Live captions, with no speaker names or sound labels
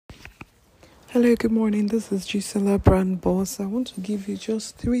Hello, good morning. This is Gisela Brand Boss. I want to give you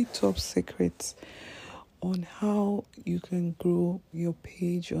just 3 top secrets on how you can grow your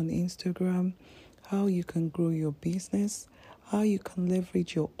page on Instagram, how you can grow your business, how you can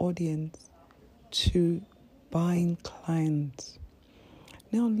leverage your audience to buying clients.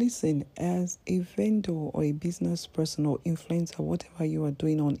 Now, listen, as a vendor or a business person or influencer, whatever you are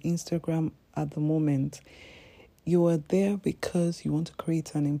doing on Instagram at the moment, you are there because you want to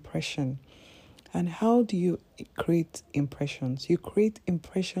create an impression. And how do you create impressions? You create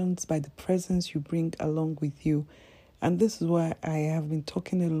impressions by the presence you bring along with you. And this is why I have been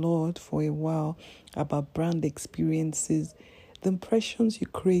talking a lot for a while about brand experiences. The impressions you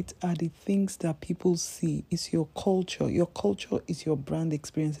create are the things that people see. It's your culture. Your culture is your brand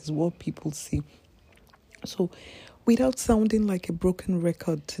experience, is what people see. So, without sounding like a broken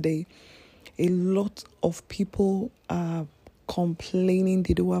record today, a lot of people are complaining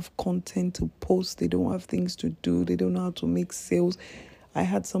they don't have content to post, they don't have things to do, they don't know how to make sales. I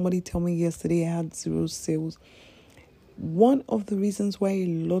had somebody tell me yesterday I had 0 sales. One of the reasons why a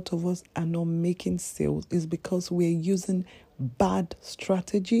lot of us are not making sales is because we're using bad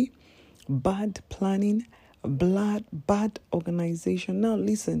strategy, bad planning, bad organization. Now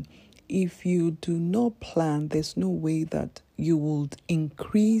listen, if you do not plan, there's no way that you will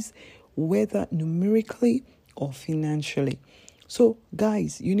increase, whether numerically or financially. So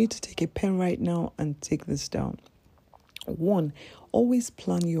guys, you need to take a pen right now and take this down. 1, always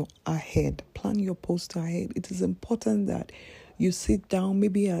plan your post ahead. It is important that you sit down,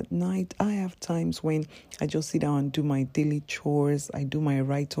 maybe at night. I have times when I just sit down and do my daily chores. I do my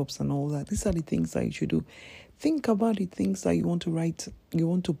write-ups and all that. These are the things that you should do. Think about the things that you want to write, you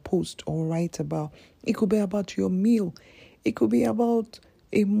want to post or write about. It could be about your meal. It could be about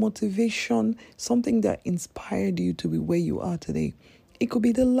a motivation, something that inspired you to be where you are today. It could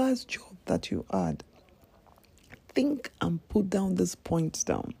be the last job that you had. Think and put down these points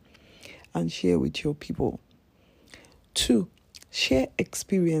down and share with your people. 2, share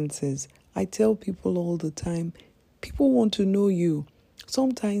experiences. I tell people all the time, people want to know you.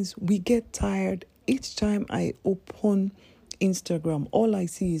 Sometimes we get tired. Each time I open Instagram, all I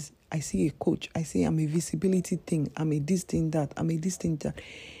see is I see a coach. I see I'm a visibility thing. I'm a this thing, that. I'm a this thing, that.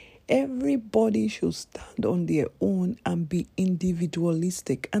 Everybody should stand on their own and be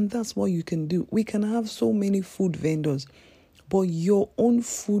individualistic. And that's what you can do. We can have so many food vendors, but your own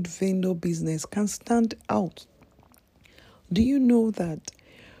food vendor business can stand out. Do you know that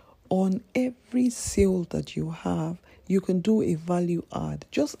on every sale that you have, you can do a value add?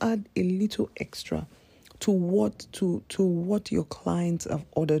 Just add a little extra to what your clients have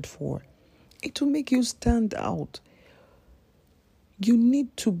ordered for. It will make you stand out. You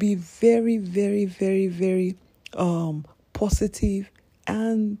need to be very, very, very, very positive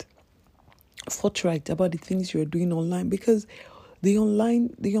and forthright about the things you're doing online, because the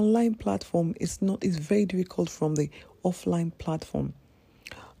online platform is very difficult from the offline platform.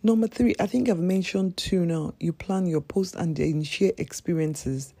 Number 3, I think I've mentioned 2 now. You plan your post and then share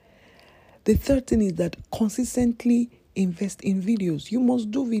experiences. The third thing is that consistently invest in videos. You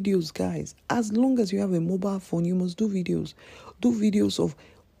must do videos, guys. As long as you have a mobile phone, you must do videos. Do videos of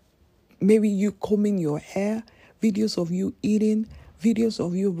maybe you combing your hair, videos of you eating, videos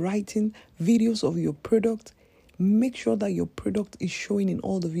of you writing, videos of your product. Make sure that your product is showing in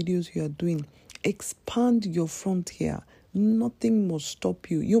all the videos you are doing. Expand your frontier. Nothing must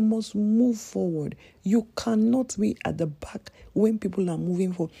stop you. You must move forward. You cannot be at the back when people are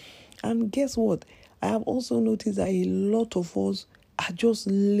moving forward. And guess what? I have also noticed that a lot of us are just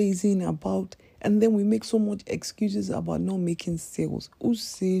lazing about, and then we make so much excuses about not making sales. Who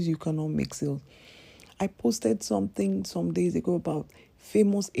says you cannot make sales? I posted something some days ago about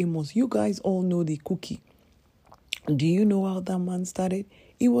Famous Amos. You guys all know the cookie. Do you know how that man started?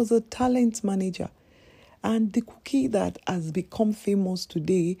 He was a talent manager. And the cookie that has become famous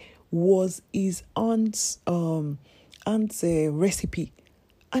today was his aunt's recipe.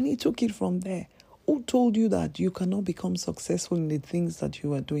 And he took it from there. Who told you that you cannot become successful in the things that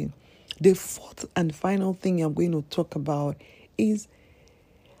you are doing? The 4th and final thing I'm going to talk about is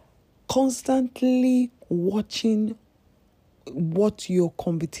constantly watching what your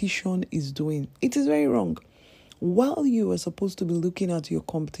competition is doing. It is very wrong. While you are supposed to be looking at your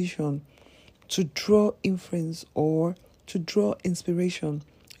competition to draw inference or to draw inspiration,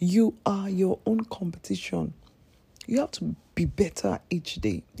 you are your own competition. You have to be better each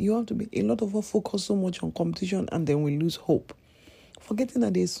day. You have to be. A lot of us focus so much on competition and then we lose hope, forgetting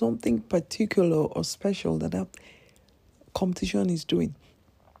that there's something particular or special that competition is doing.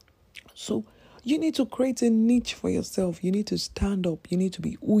 So you need to create a niche for yourself. You need to stand up. You need to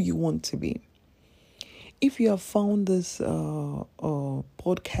be who you want to be. If you have found this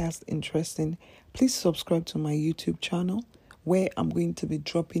podcast interesting, please subscribe to my YouTube channel where I'm going to be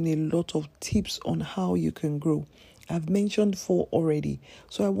dropping a lot of tips on how you can grow. I've mentioned 4 already,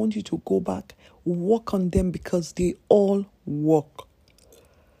 so I want you to go back, work on them because they all work.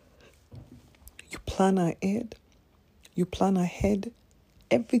 You plan ahead. You plan ahead.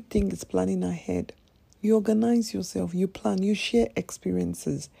 Everything is planning ahead. You organize yourself. You plan. You share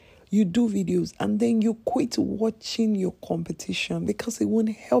experiences. You do videos. And then you quit watching your competition because it won't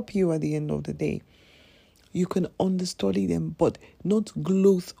help you at the end of the day. You can understudy them, but not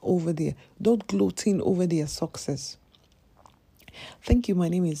gloat over their, not gloating over their success. Thank you. My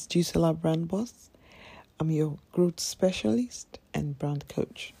name is Gisela Brand Boss. I'm your growth specialist and brand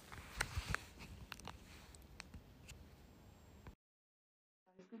coach.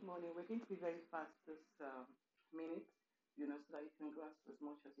 Good morning. We're going to be very fast this minute, so that you can grasp as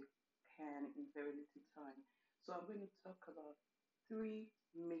much as you can in very little time. So I'm going to talk about 3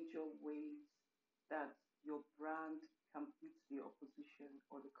 major ways that your brand can beat the opposition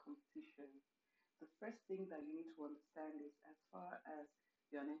or the competition. The first thing that you need to understand is as far as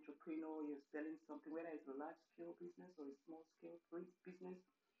you're an entrepreneur, you're selling something, whether it's a large scale business or a small scale business,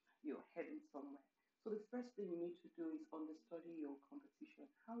 you're heading somewhere. So the first thing you need to do is understudy your competition.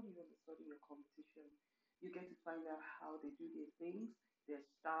 How do you understudy your competition? You get to find out how they do their things, their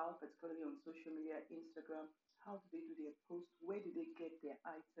style, particularly on social media, Instagram. How do they do their posts? Where do they get their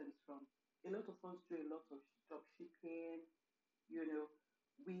items from? A lot of us do a lot of drop shipping. You know,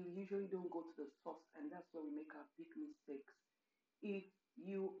 we usually don't go to the source, and that's where we make our big mistakes. If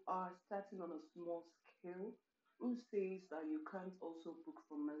you are starting on a small scale, who says that you can't also book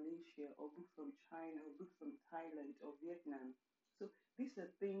from Malaysia or book from China or book from Thailand or Vietnam? So these are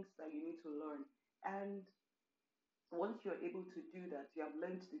things that you need to learn. And once you're able to do that, you have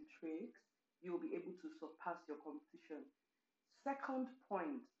learned the tricks, you'll be able to surpass your competition. Second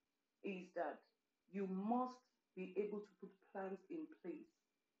point is that you must be able to put plans in place.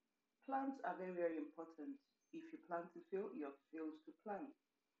 Plans are very, very important. If you plan to fail, you have failed to plan.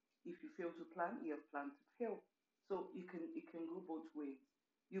 If you fail to plan, you have planned to fail. So it can go both ways.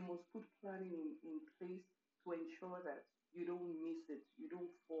 You must put planning in place to ensure that you don't miss it, you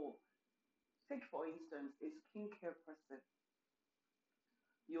don't fall. Take for instance a skincare person.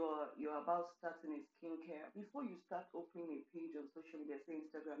 You're about starting a skincare. Before you start opening a page on social media, say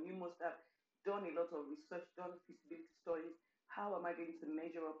Instagram, you must have done a lot of research, done feasibility studies. How am I going to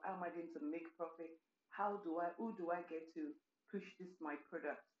measure up? How am I going to make profit? Who do I get to push this my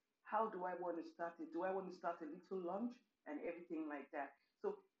product? How do I want to start it? Do I want to start a little launch and everything like that?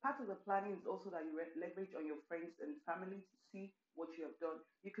 So part of the planning is also that you leverage on your friends and family to see what you have done.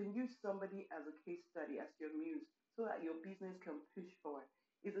 You can use somebody as a case study, as your muse, so that your business can push forward.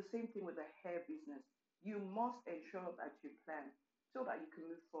 It's the same thing with the hair business. You must ensure that you plan so that you can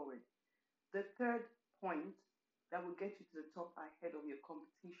move forward. The third point that will get you to the top ahead of your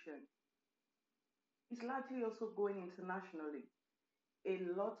competition is largely also going internationally. A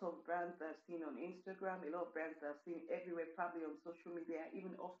lot of brands that I've seen on Instagram, a lot of brands that I've seen everywhere, probably on social media,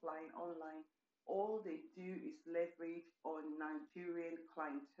 even offline, online, all they do is leverage on Nigerian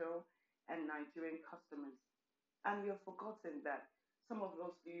clientele and Nigerian customers. And you've forgotten that some of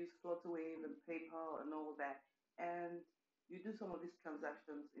us use Flutterwave and PayPal and all that, and you do some of these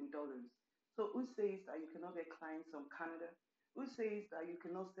transactions in dollars. So who says that you cannot get clients from Canada? Who says that you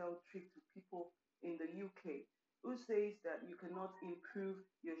cannot sell trips to people in the UK? Who says that you cannot improve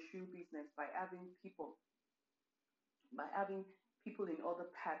your shoe business by having people in other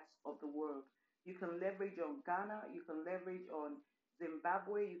parts of the world? You can leverage on Ghana, you can leverage on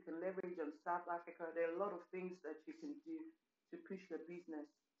Zimbabwe, you can leverage on South Africa. There are a lot of things that you can do to push your business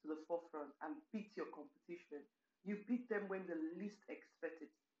to the forefront and beat your competition. You beat them when they least expect it.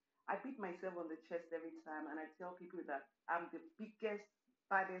 I beat myself on the chest every time, and I tell people that I'm the biggest,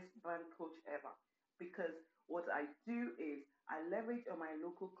 baddest brand coach ever because what I do is I leverage on my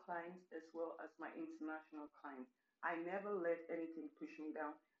local clients as well as my international clients. I never let anything push me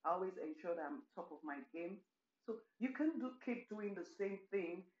down. I always ensure that I'm top of my game. So you can keep doing the same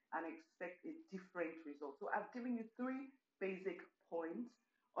thing and expect a different result. So I've given you 3 basic points: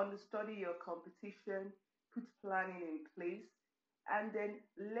 understudy your competition, put planning in place, and then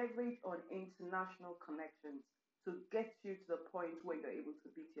leverage on international connections to get you to the point where you're able to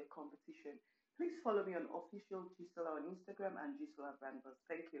beat your competition. Please follow me on official Gisela on Instagram and Gisela Brandbus.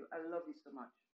 Thank you. I love you so much.